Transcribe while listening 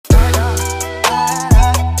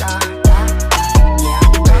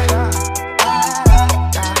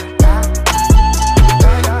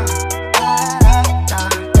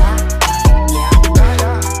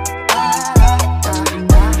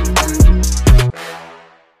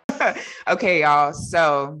Okay, y'all.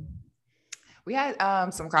 So we had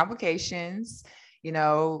some complications. You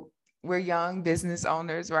know, we're young business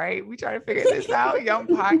owners, right? We try to figure this out, young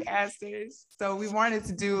podcasters. So we wanted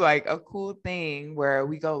to do like a cool thing where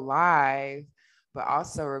we go live, but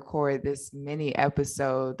also record this mini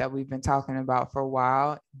episode that we've been talking about for a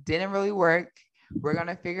while. Didn't really work. We're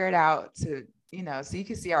gonna figure it out to, so you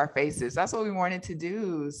can see our faces. That's what we wanted to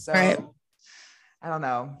do. So Right. I don't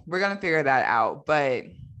know. We're gonna figure that out, but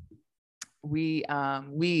we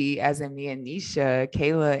as in me and Nisha,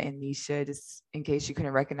 Kayla and Nisha, just in case you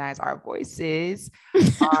couldn't recognize our voices,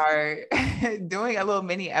 are doing a little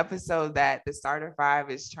mini episode that the Starter Five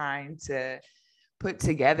is trying to put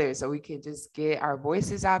together so we can just get our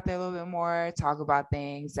voices out there a little bit more, talk about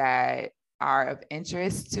things that are of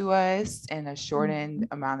interest to us in a shortened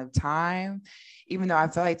amount of time, even though I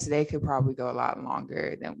feel like today could probably go a lot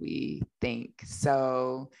longer than we think.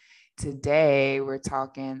 So today we're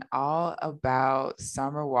talking all about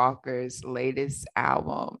Summer Walker's latest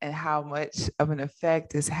album and how much of an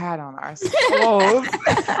effect it's had on our souls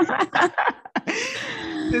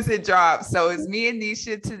since it dropped. So it's me and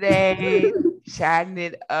Nisha today, chatting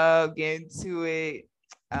it up, getting to it.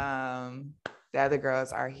 The other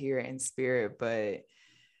girls are here in spirit, but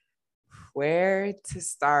where to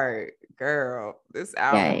start, girl? This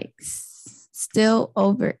album. Yikes. Still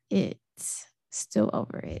over it.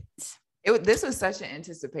 This was such an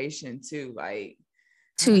anticipation too, like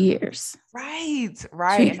 2 years. Right. 2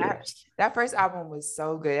 And years. that first album was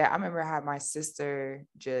so good. I remember how my sister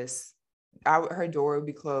her door would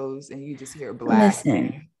be closed and you just hear blasting.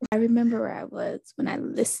 Listen, I remember where I was when I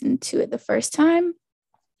listened to it the first time,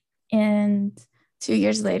 and 2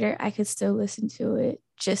 years later, I could still listen to it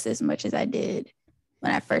just as much as I did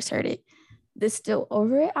when I first heard it. This Still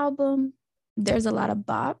Over It album, there's a lot of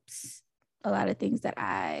bops, a lot of things that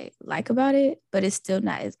I like about it, but it's still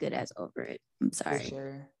not as good as Over It. I'm sorry. For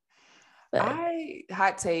sure. But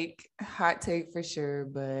hot take for sure,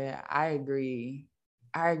 but I agree.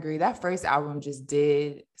 That first album just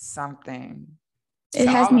did something. It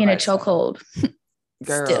has me in a chokehold.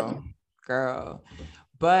 Girl.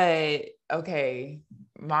 But okay,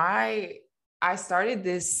 I started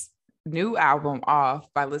this new album off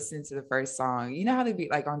by listening to the first song. You know how they be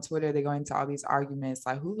like on Twitter, they go into all these arguments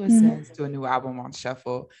like who listens to a new album on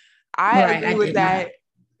shuffle. I agree with that.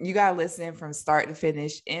 You gotta listen from start to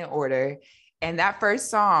finish in order. And that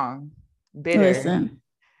first song, Bitter,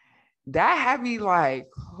 that had me like,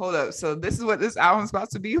 hold up. So this is what this album's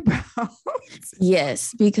about to be about.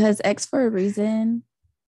 Yes, because X for a Reason,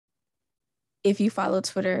 if you follow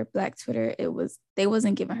Twitter, Black Twitter, they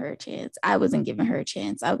wasn't giving her a chance. I wasn't giving her a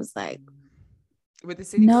chance. I was like, with the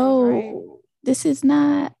city girls, right? This is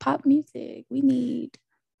not pop music. We need.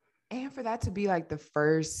 And for that to be like the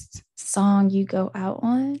first song you go out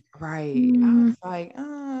on. Right. I was like,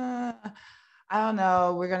 I don't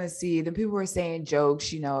know. We're going to see. The people were saying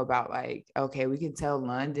jokes, about like, okay, we can tell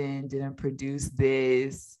London didn't produce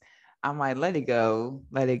this. I'm like, let it go.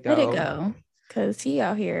 Because he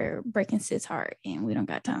out here breaking Sid's heart and we don't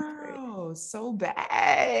got time for it. Oh, so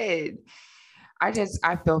bad. I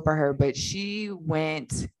feel for her, but she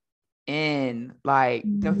went in like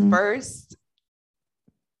the first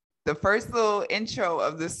little intro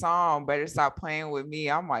of the song, Better Stop Playing With Me.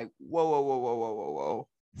 I'm like, whoa.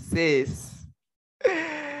 Sis.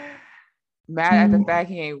 Mad at the fact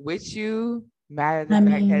he ain't with you. Mad at the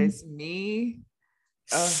fact that it's me.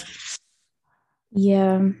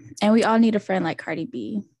 Yeah. And we all need a friend like Cardi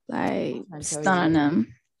B. Like, stun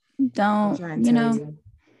them. Don't, you know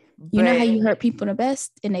how you hurt people the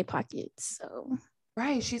best? In their pockets. So.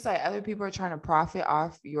 Right. She's like, other people are trying to profit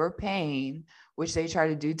off your pain, which they try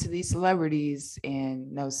to do to these celebrities.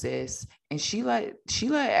 And no, sis. And she let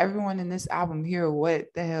everyone in this album hear what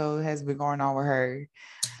the hell has been going on with her.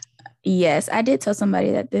 Yes, I did tell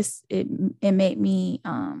somebody that it made me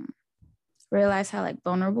realize how like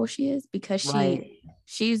vulnerable she is, because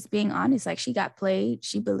she's being honest. Like, she got played.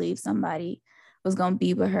 She believed somebody was gonna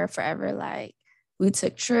be with her forever. Like, we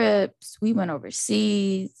took trips, we went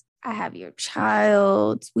overseas. I have your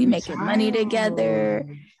child. We making money together,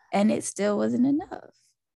 and it still wasn't enough.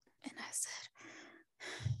 And I said,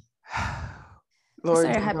 Lord,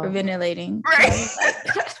 I started hyperventilating. Right.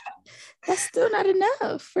 That's still not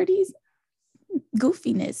enough for these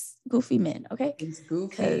goofy men. Okay, these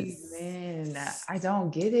goofy men. I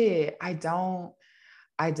don't get it. I don't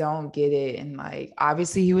get it. And like,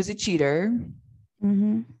 obviously, he was a cheater.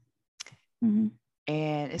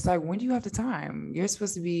 And it's like, when do you have the time? You're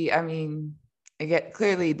supposed to be,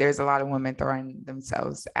 clearly there's a lot of women throwing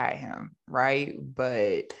themselves at him, right?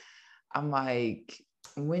 But I'm like,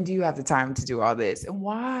 when do you have the time to do all this? And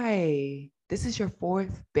why? This is your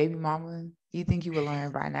fourth baby mama. You think you would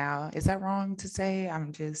learn by now? Is that wrong to say?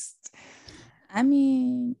 I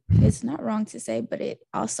mean, it's not wrong to say, but it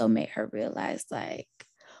also made her realize, like,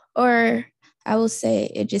 or I will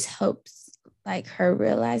say it just helps like her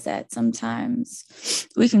realize that sometimes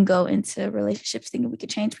we can go into relationships thinking we could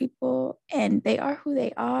change people and they are who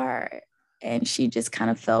they are. And she just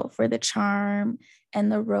kind of felt for the charm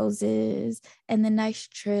and the roses and the nice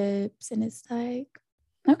trips. And it's like,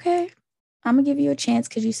 okay, I'm gonna give you a chance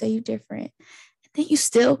because you say you're different. And then you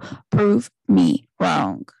still prove me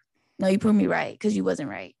wrong. No, you proved me right because you wasn't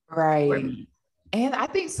right. Right. And I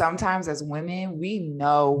think sometimes as women, we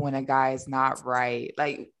know when a guy is not right.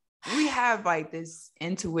 Like we have like this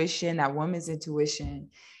intuition, that woman's intuition,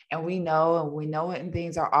 and we know when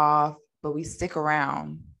things are off, but we stick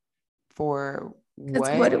around for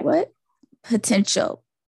what? Potential.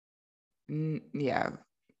 Yeah.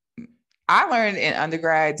 I learned in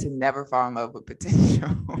undergrad to never fall in love with potential.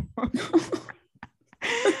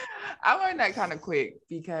 I learned that kind of quick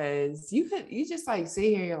because you just like sit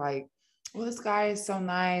here, you're like, well, this guy is so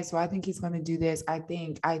nice. Well, I think he's gonna do this. I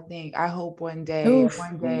hope one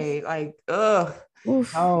day, like, ugh.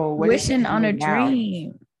 Oof. Oh, wishing on a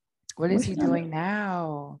dream. What is he doing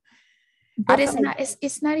now? But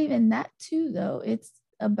it's not even that too, though. It's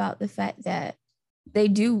about the fact that they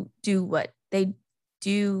do what they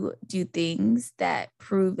do things that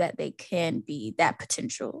prove that they can be that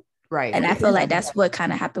potential. Right. And I feel like that's what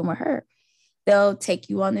kind of happened with her. They'll take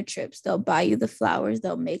you on the trips. They'll buy you the flowers.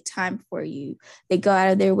 They'll make time for you. They go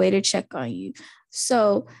out of their way to check on you.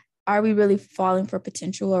 So are we really falling for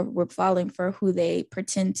potential, or we're falling for who they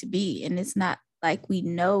pretend to be? And it's not like we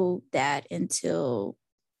know that until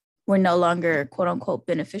we're no longer quote unquote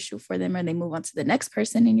beneficial for them, or they move on to the next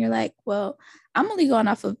person. And you're like, well, I'm only going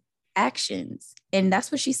off of actions. And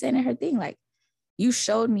that's what she said in her thing. Like, you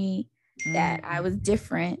showed me that I was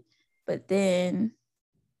different, but then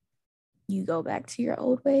you go back to your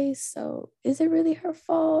old ways. So is it really her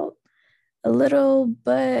fault? A little,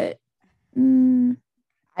 but I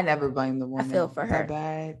never blame the woman. I feel for her.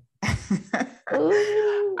 Bad.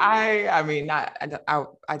 I mean,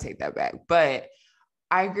 I take that back, but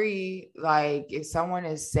I agree. Like if someone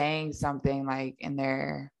is saying something like and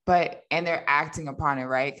they're acting upon it,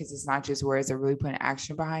 right? Because it's not just words, they're really putting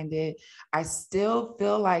action behind it. I still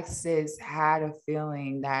feel like sis had a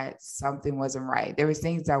feeling that something wasn't right. There was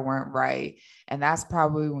things that weren't right. And that's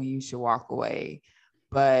probably when you should walk away.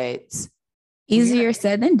 But easier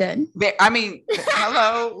said than done. I mean,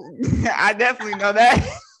 hello. I definitely know that.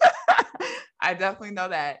 I definitely know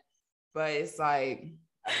that. But it's like,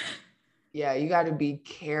 yeah, you got to be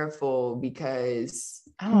careful because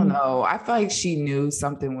I don't know. I feel like she knew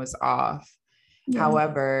something was off. Yeah.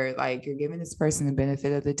 However, like you're giving this person the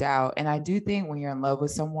benefit of the doubt. And I do think when you're in love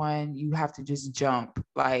with someone, you have to just jump.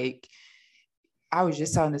 Like I was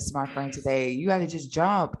just telling this to my friend today, you got to just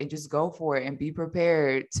jump and just go for it and be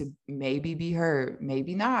prepared to maybe be hurt,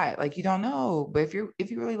 maybe not. Like you don't know. But if you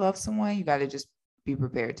really love someone, you got to just be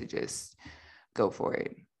prepared to just go for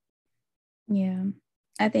it. Yeah.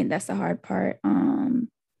 I think that's the hard part.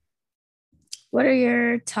 What are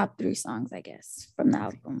your top 3 songs, I guess, from the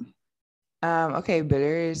album? Okay,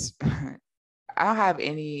 Bitter is I don't have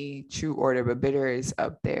any true order, but Bitter is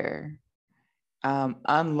up there.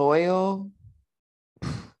 Unloyal.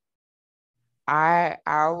 I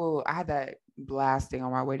had that blasting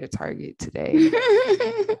on my way to Target today.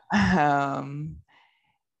 And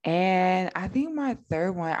I think my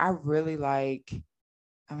third one, I really like.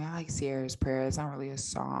 I mean, I like Sierra's Prayer. It's not really a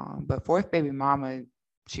song, but Fourth Baby Mama,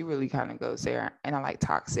 she really kind of goes there. And I like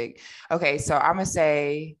Toxic. Okay, so I'm gonna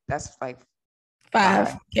say that's like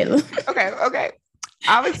 5. Okay.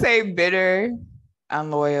 I would say Bitter,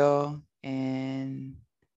 Unloyal, and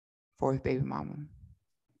Fourth Baby Mama.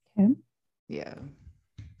 Okay. Yeah.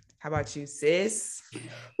 How about you, sis?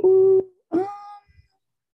 Ooh,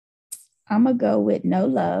 I'm gonna go with No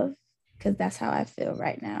Love because that's how I feel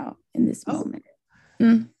right now in this moment.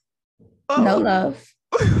 No Love.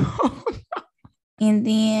 And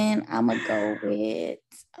then I'm gonna go with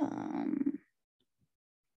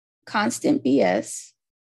Constant BS.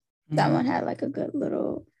 That one had like a good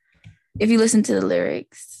little, if you listen to the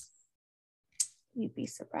lyrics, you'd be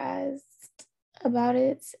surprised about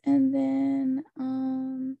it. And then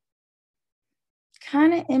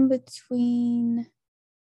kind of in between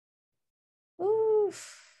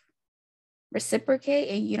Reciprocate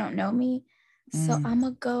and You Don't Know Me. So I'm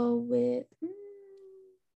gonna go with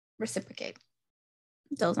Reciprocate.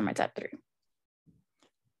 Those are my top 3.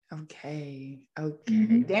 Okay.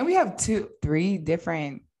 Then we have 3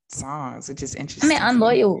 different songs, which is I interesting. mean,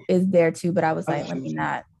 Unloyal is there too, but I was like, let me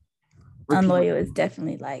not. Unloyal is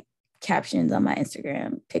definitely like captions on my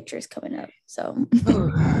Instagram, pictures coming up. So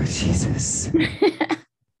Jesus.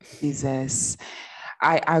 Jesus.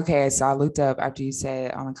 Okay, so I looked up after you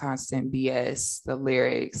said on a constant BS, the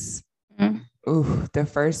lyrics. Mm-hmm. Ooh, the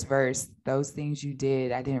first verse, those things you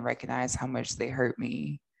did, I didn't recognize how much they hurt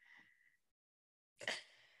me.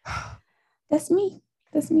 That's me.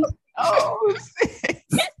 Oh,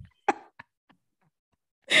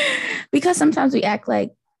 because sometimes we act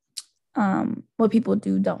like what people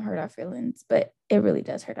do don't hurt our feelings, but it really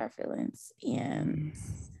does hurt our feelings. And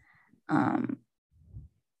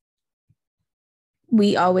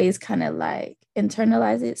we always kind of like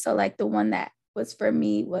internalize it. So like the one that was for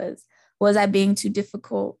me was I being too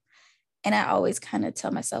difficult? And I always kind of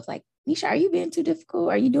tell myself like, Nisha, are you being too difficult?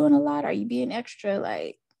 Are you doing a lot? Are you being extra?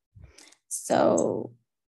 Like, so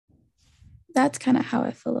that's kind of how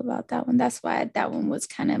I feel about that one. That's why that one was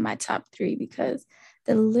kind of my top 3, because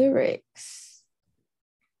the lyrics,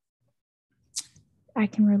 I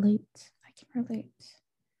can relate.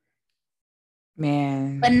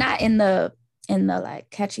 Man. But not in the like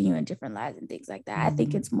catching you in different lies and things like that. Mm-hmm. I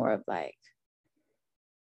think it's more of like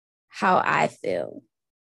how I feel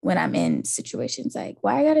when I'm in situations like,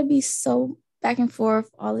 why I gotta be so back and forth,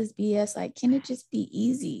 all this BS? Like, can it just be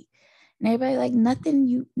easy? And everybody like,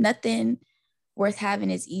 nothing worth having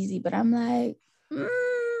is easy. But I'm like,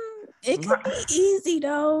 it can be easy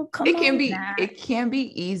though. It can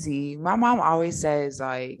be easy. My mom always says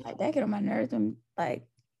like that get on my nerves. I'm like,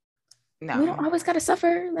 no, we don't always gotta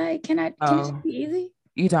suffer. Like, can it just be easy?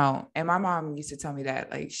 You don't. And my mom used to tell me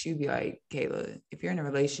that, like, she'd be like, Kayla, if you're in a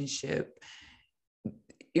relationship,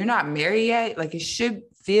 you're not married yet, like, it should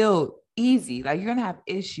feel easy. Like, you're gonna have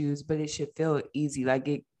issues, but it should feel easy. Like,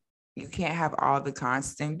 you can't have all the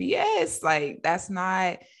constant BS. Like, that's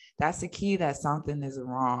the key that something is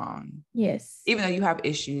wrong. Yes. Even though you have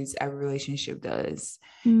issues, every relationship does.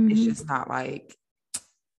 Mm-hmm. It's just not like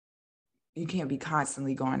you can't be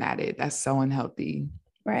constantly going at it. That's so unhealthy.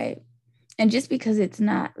 Right. And just because it's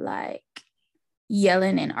not like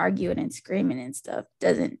yelling and arguing and screaming and stuff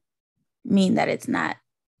doesn't mean that it's not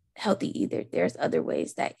healthy either. There's other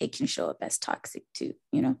ways that it can show up as toxic too,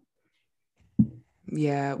 you know?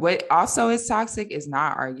 Yeah. What also is toxic is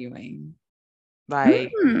not arguing.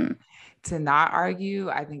 Like, to not argue,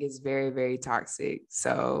 I think is very, very toxic.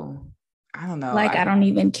 So I don't know. Like, I don't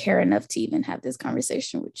even care enough to even have this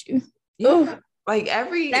conversation with you. Yeah. Like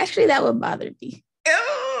actually, that would bother me.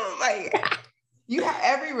 Like, you have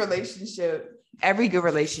every good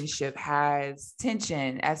relationship has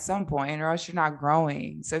tension at some point, or else you're not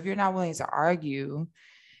growing. So if you're not willing to argue,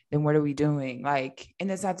 then what are we doing? Like,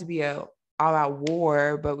 and it's not to be a all-out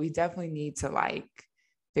war, but we definitely need to like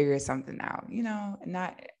figure something out, you know.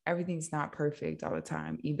 Not everything's not perfect all the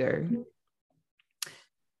time either.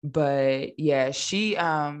 But yeah, she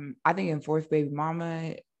I think in Fourth Baby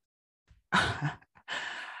Mama,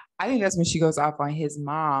 I think that's when she goes off on his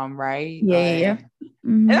mom, right? Yeah.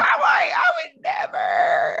 Mm-hmm. And I'm like,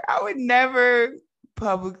 I would never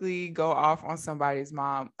publicly go off on somebody's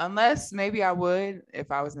mom, unless maybe I would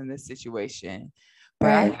if I was in this situation. But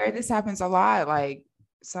right. I hear this happens a lot. Like,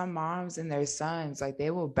 some moms and their sons, like,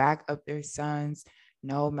 they will back up their sons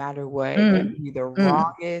no matter what. They can be the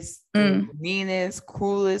wrongest, the meanest,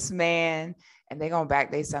 cruelest man, and they're gonna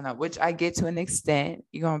back their son up, which I get to an extent.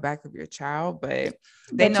 You're gonna back up your child, but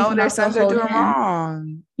they know their sons are doing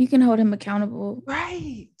wrong. You can hold him accountable.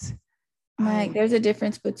 Right. Like, there's a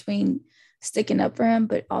difference between sticking up for him,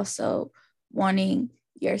 but also wanting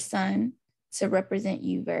your son to represent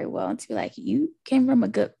you very well and to be like, you came from a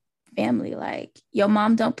good family. Like, your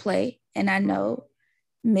mom don't play, and I know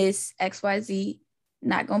Miss XYZ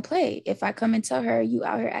not gonna play. If I come and tell her you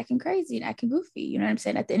out here acting crazy and acting goofy, you know what I'm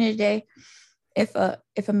saying? At the end of the day, if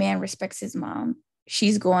a man respects his mom,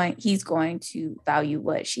 he's going to value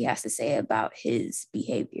what she has to say about his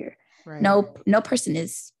behavior. Right. No person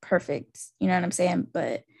is perfect, you know what I'm saying?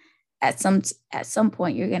 But at some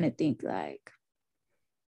point you're gonna think like,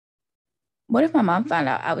 what if my mom found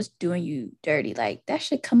out I was doing you dirty? Like, that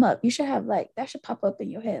should come up. You should have like, that should pop up in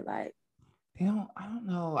your head. Like, I don't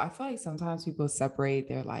know. I feel like sometimes people separate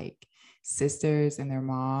their like sisters and their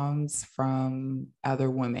moms from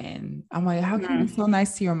other women. I'm like, how can you be so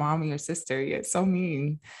nice to your mom and your sister yet so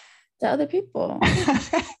mean to other people?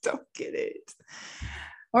 I don't get it.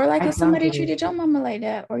 Or like, if somebody treated your mama like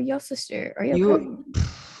that, or your sister, or your cousin.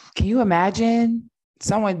 Can you imagine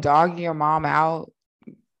someone dogging your mom out?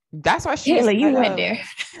 That's why she Kayla, you went there.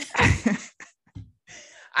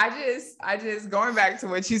 I just going back to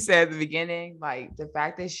what you said at the beginning, like the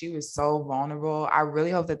fact that she was so vulnerable. I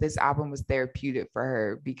really hope that this album was therapeutic for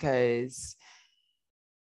her because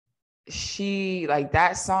she like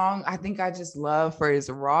that song. I think I just love for his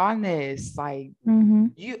rawness. Like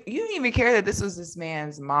you didn't even care that this was this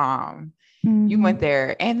man's mom. You went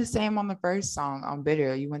there, and the same on the first song on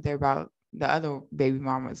Bitter. You went there about the other baby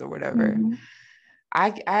mamas or whatever. I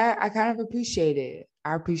kind of appreciate it.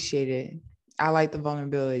 I appreciate it. I like the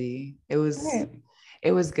vulnerability. It was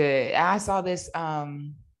good. And I saw this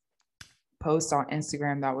post on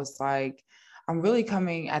Instagram that was like, I'm really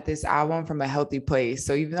coming at this album from a healthy place.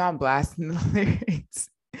 So even though I'm blasting the lyrics,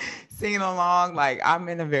 singing along, like I'm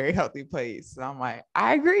in a very healthy place. So I'm like,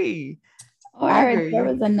 I agree. I agree. There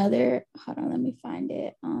was another, hold on, let me find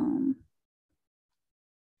it.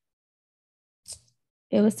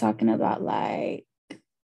 It was talking about like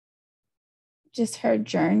just her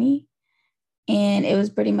journey. And it was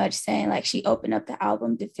pretty much saying like she opened up the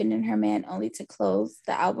album defending her man only to close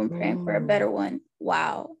the album praying for a better one.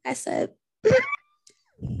 Wow. I said,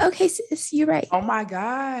 okay, sis, you're right. Oh my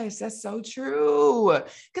gosh, that's so true.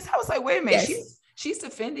 Because I was like, wait a minute, she's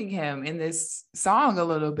defending him in this song a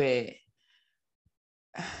little bit.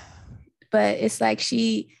 But it's like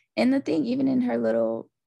she, and the thing, even in her little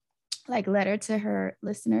like letter to her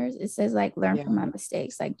listeners, it says like learn from my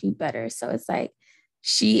mistakes, like do better. So it's like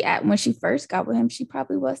when she first got with him, she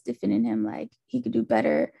probably was defending him like he could do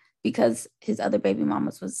better because his other baby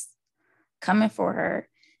mamas was coming for her.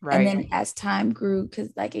 Right. And then as time grew,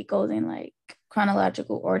 because like it goes in like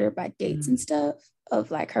chronological order by dates and stuff of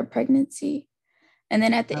like her pregnancy. And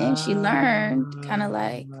then at the end, she learned kind of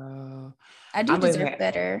like, I do deserve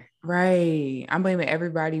better. Right. I'm blaming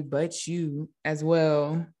everybody but you as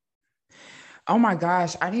well. Oh my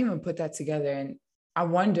gosh, I didn't even put that together. And I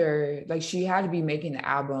wonder, like, she had to be making the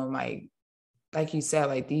album, like you said,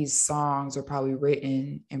 like these songs are probably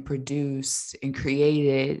written and produced and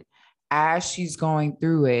created as she's going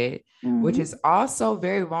through it, which is also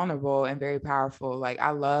very vulnerable and very powerful. Like,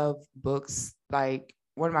 I love books. Like,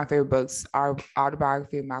 one of my favorite books, our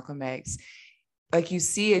autobiography of Malcolm X. Like, you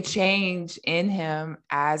see a change in him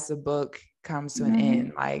as the book comes to an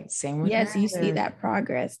end. Like, same with her. You see that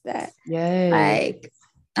progress that like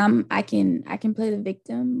I can play the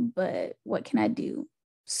victim, but what can I do?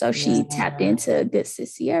 So she tapped into good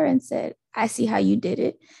sis Ciara and said, I see how you did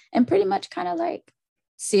it. And pretty much kind of like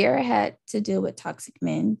Ciara had to deal with toxic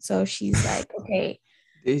men. So she's like, okay,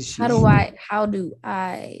 how do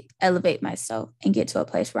I elevate myself and get to a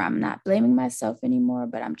place where I'm not blaming myself anymore,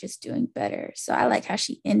 but I'm just doing better. So I like how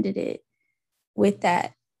she ended it with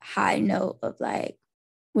that high note of like,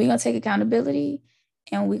 we're going to take accountability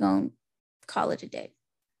and we're going to call it a day.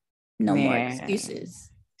 No more excuses.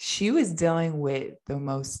 She was dealing with the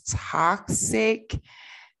most toxic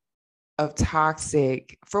of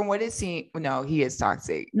toxic from what it seemed. No, he is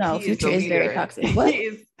toxic. No, Future is very toxic. What? He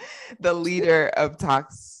is the leader of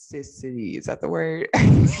toxicity. Is that the word?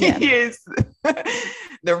 Yeah. He is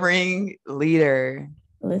the ring leader.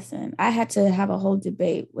 Listen, I had to have a whole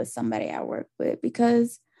debate with somebody I work with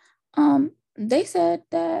because they said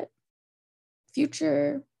that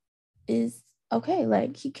Future is okay,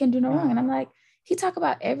 like he can do no wrong. And I'm like, he talked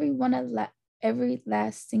about every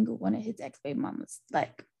last single one of his ex-baby mamas.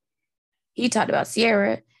 Like, he talked about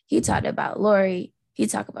Ciara, he talked about Lori, he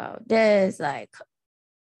talked about Des. Like,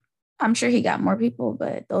 I'm sure he got more people,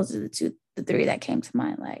 but those are the three that came to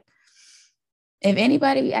mind. Like, if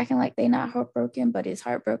anybody be acting like they not heartbroken, but is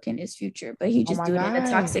heartbroken, is Future. But he just do it in a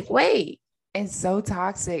toxic way. And so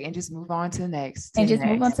toxic, and just move on to the next.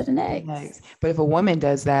 Move on to the next. But if a woman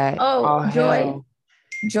does that,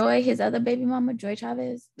 Joy, his other baby mama, Joy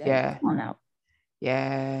Chavez. Yeah. Come on out.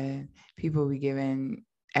 Yeah. People be giving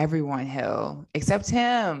everyone hell except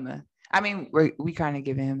him. I mean, we kind of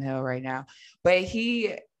giving him hell right now. But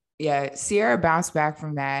Ciara bounced back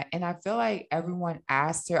from that. And I feel like everyone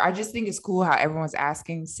asked her. I just think it's cool how everyone's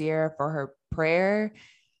asking Ciara for her prayer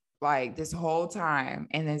like this whole time.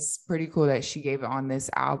 And it's pretty cool that she gave it on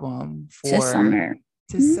this album to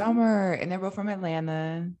Summer. And they're both from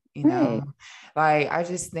Atlanta, you know. Like, I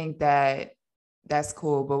just think that that's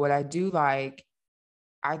cool. But what I do like,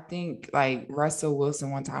 I think like Russell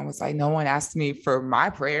Wilson one time was like, no one asked me for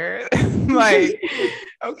my prayer. Like,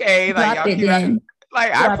 okay, like y'all keep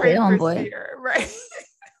like I pray for Ciara, right?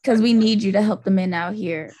 Because we need you to help the men out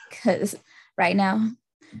here. Because right now,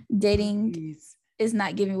 dating is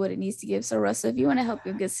not giving what it needs to give. So Russell, if you want to help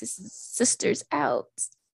your good sisters out,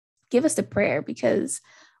 give us the prayer, because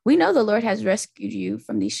we know the Lord has rescued you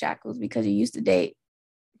from these shackles because you used to date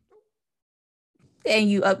and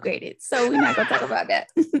you upgraded. So we're not going to talk about that.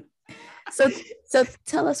 So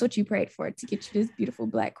tell us what you prayed for to get you this beautiful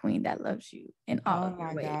Black queen that loves you in all Oh of your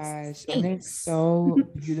my ways. gosh. And it's Thanks. so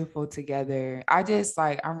beautiful together. I just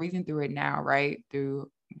like, I'm reading through it now, right? Through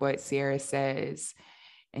what Sierra says.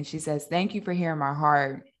 And she says, "Thank you for hearing my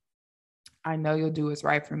heart. I know you'll do what's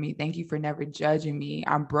right for me. Thank you for never judging me.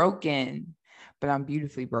 I'm broken, but I'm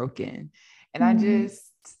beautifully broken." And Mhm.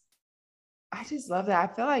 I just love that.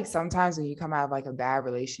 I feel like sometimes when you come out of like a bad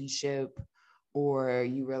relationship or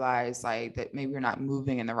you realize like that maybe you're not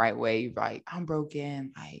moving in the right way, you're like, I'm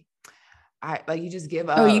broken. Like I like you just give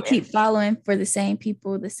Or you up. keep following for the same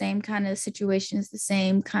people, the same kind of situations, the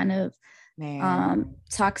same kind of Man,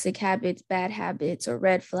 toxic habits, bad habits, or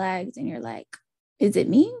red flags, and you're like, is it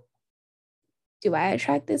me? Do I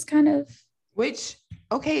attract this kind of, which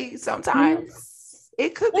okay, you know? sometimes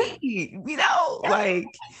it could Yeah, be, yeah. like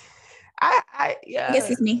I I guess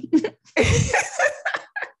yeah. it's me.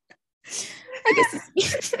 I guess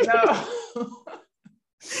it's me. No.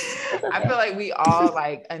 It's I feel okay. like we all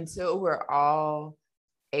like until we're all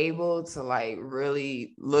able to like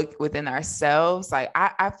really look within ourselves. Like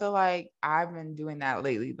I feel like I've been doing that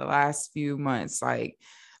lately, the last few months, like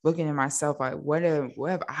looking at myself, like what have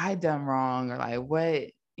I done wrong? Or like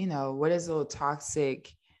what is a little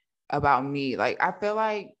toxic about me? Like I feel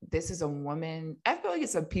like this is a woman, I feel like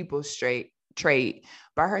it's a people straight trait.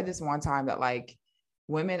 But I heard this one time that like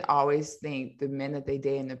women always think the men that they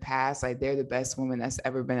date in the past, like they're the best woman that's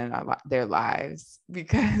ever been in their lives,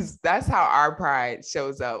 because that's how our pride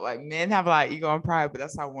shows up. Like men have a lot of ego and pride, but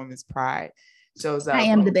that's how women's pride shows I up.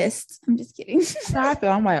 am the best. I'm just kidding. That's how I feel.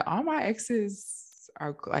 I'm like, all my exes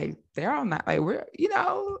are like, they're all not like,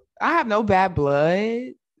 I have no bad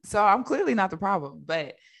blood. So I'm clearly not the problem,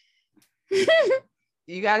 but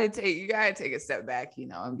you gotta take a step back,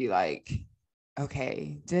 and be like,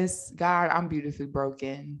 okay, just God, I'm beautifully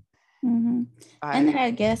broken. Mm-hmm. And then I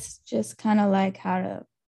I guess just kind of like how to,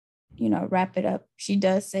 wrap it up. She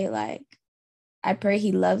does say, like, I pray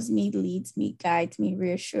he loves me, leads me, guides me,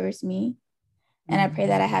 reassures me. And I pray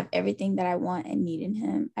that I have everything that I want and need in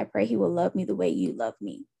him. I pray he will love me the way you love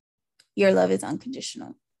me. Your love is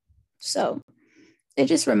unconditional. So it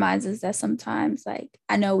just reminds us that sometimes, like,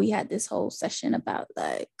 I know we had this whole session about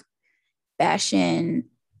like bashing,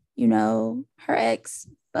 her ex,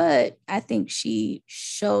 but I think she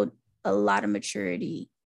showed a lot of maturity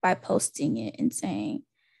by posting it and saying,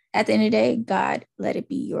 at the end of the day, God, let it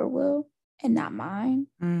be your will and not mine,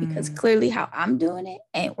 because mm. clearly how I'm doing it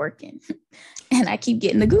ain't working. And I keep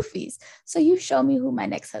getting the goofies. So you show me who my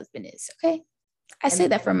next husband is. Okay. I say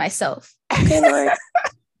And that for myself. Okay, Lord,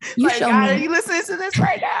 you like, show God, are me. you listening to this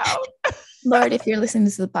right now? Lord, if you're listening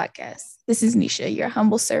to the podcast, this is Nisha, your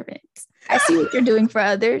humble servant. I see what you're doing for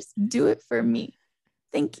others. Do it for me.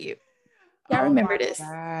 Thank you. Y'all Oh remember my this.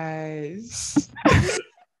 gosh.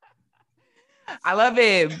 I love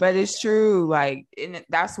it, but it's true. Like, and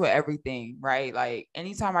that's what everything, right? Like,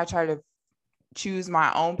 anytime I try to choose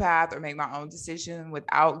my own path or make my own decision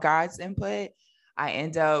without God's input, I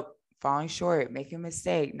end up falling short, making a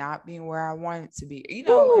mistake, not being where I want it to be,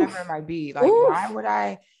 whatever it Oof. might be. Like, Oof.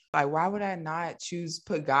 why would I not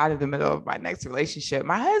put God in the middle of my next relationship?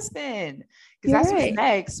 My husband, because You're that's what's right.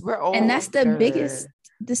 next. We're And that's older.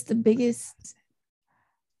 the biggest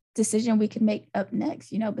decision we can make up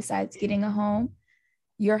next, besides getting a home.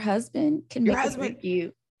 Your husband can Your make or husband, break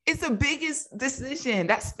you. it's the biggest decision.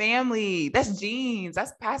 That's family. That's genes.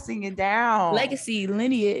 That's passing it down. Legacy,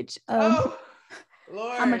 lineage, Oh,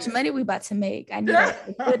 how much Lord. money we about to make. I need a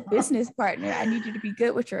good business partner. I need you to be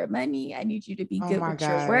good with your money. I need you to be Oh good my with your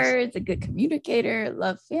gosh. words, a good communicator,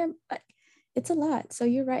 love fam. Like, it's a lot. So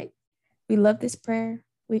you're right. We love this prayer.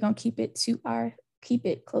 We're gonna keep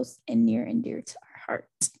it close and near and dear to our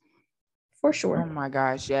hearts. For Oh sure. my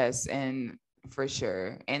gosh. Yes. And for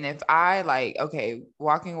sure. And if I like, okay,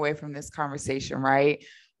 walking away from this conversation, right?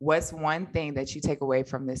 What's one thing that you take away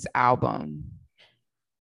from this album?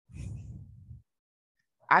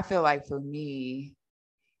 I feel like for me,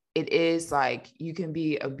 it is like you can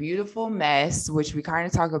be a beautiful mess, which we kind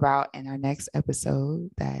of talk about in our next episode.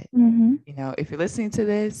 That, Mm-hmm. if you're listening to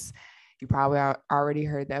this, you probably already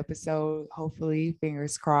heard the episode, hopefully,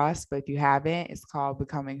 fingers crossed. But if you haven't, it's called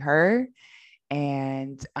Becoming Her.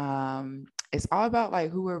 And it's all about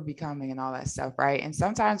like who we're becoming and all that stuff, right? And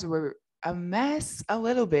sometimes we're a mess a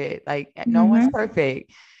little bit, like no one's Mm-hmm.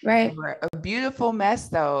 perfect. And Right. we're a beautiful mess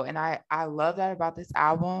though. And I love that about this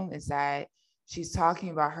album is that she's talking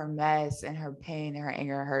about her mess and her pain and her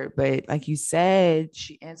anger and hurt. But like you said,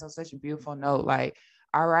 she ends on such a beautiful note. Like,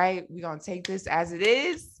 all right, we're gonna take this as it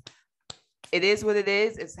is. It is what it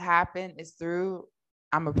is. It's happened. It's through.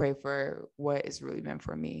 I'm gonna pray for what is really meant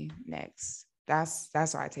for me next. That's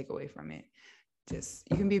what I take away from it. Just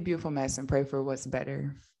you can be a beautiful mess and pray for what's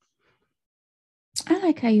better. I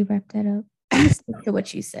like how you wrapped that up. I'm gonna stick to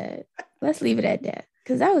what you said. Let's leave it at that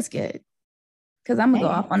because that was good. Because I'm gonna go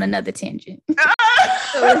off on another tangent. So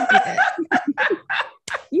let's do that.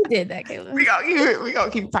 You did that, Kayla. We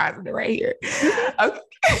gonna keep positive right here. Okay.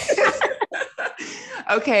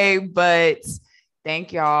 Okay, but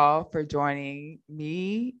thank y'all for joining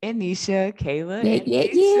me and Nisha, Kayla, and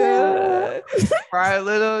Nisha for our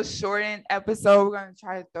little shortened episode. We're gonna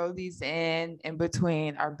try to throw these in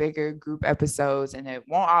between our bigger group episodes, and it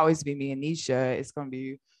won't always be me and Nisha. It's gonna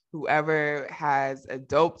be whoever has a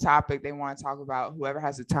dope topic they want to talk about, whoever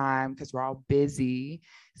has the time, because we're all busy.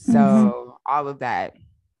 So all of that.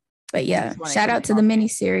 But yeah, shout out to the mini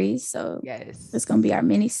series. So yes, it's gonna be our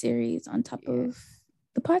mini series on top of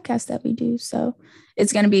the podcast that we do. So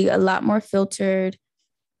it's gonna be a lot more filtered,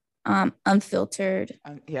 unfiltered.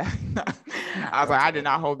 I was like, I did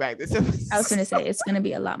not hold back this episode. I was gonna say it's gonna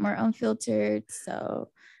be a lot more unfiltered. So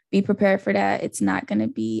be prepared for that. It's not gonna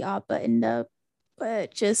be all buttoned up,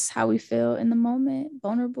 but just how we feel in the moment,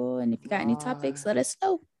 vulnerable. And if you got any topics, let us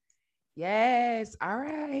know. Yes. All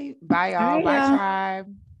right. Bye, y'all. Bye,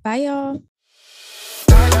 tribe. Bye, y'all.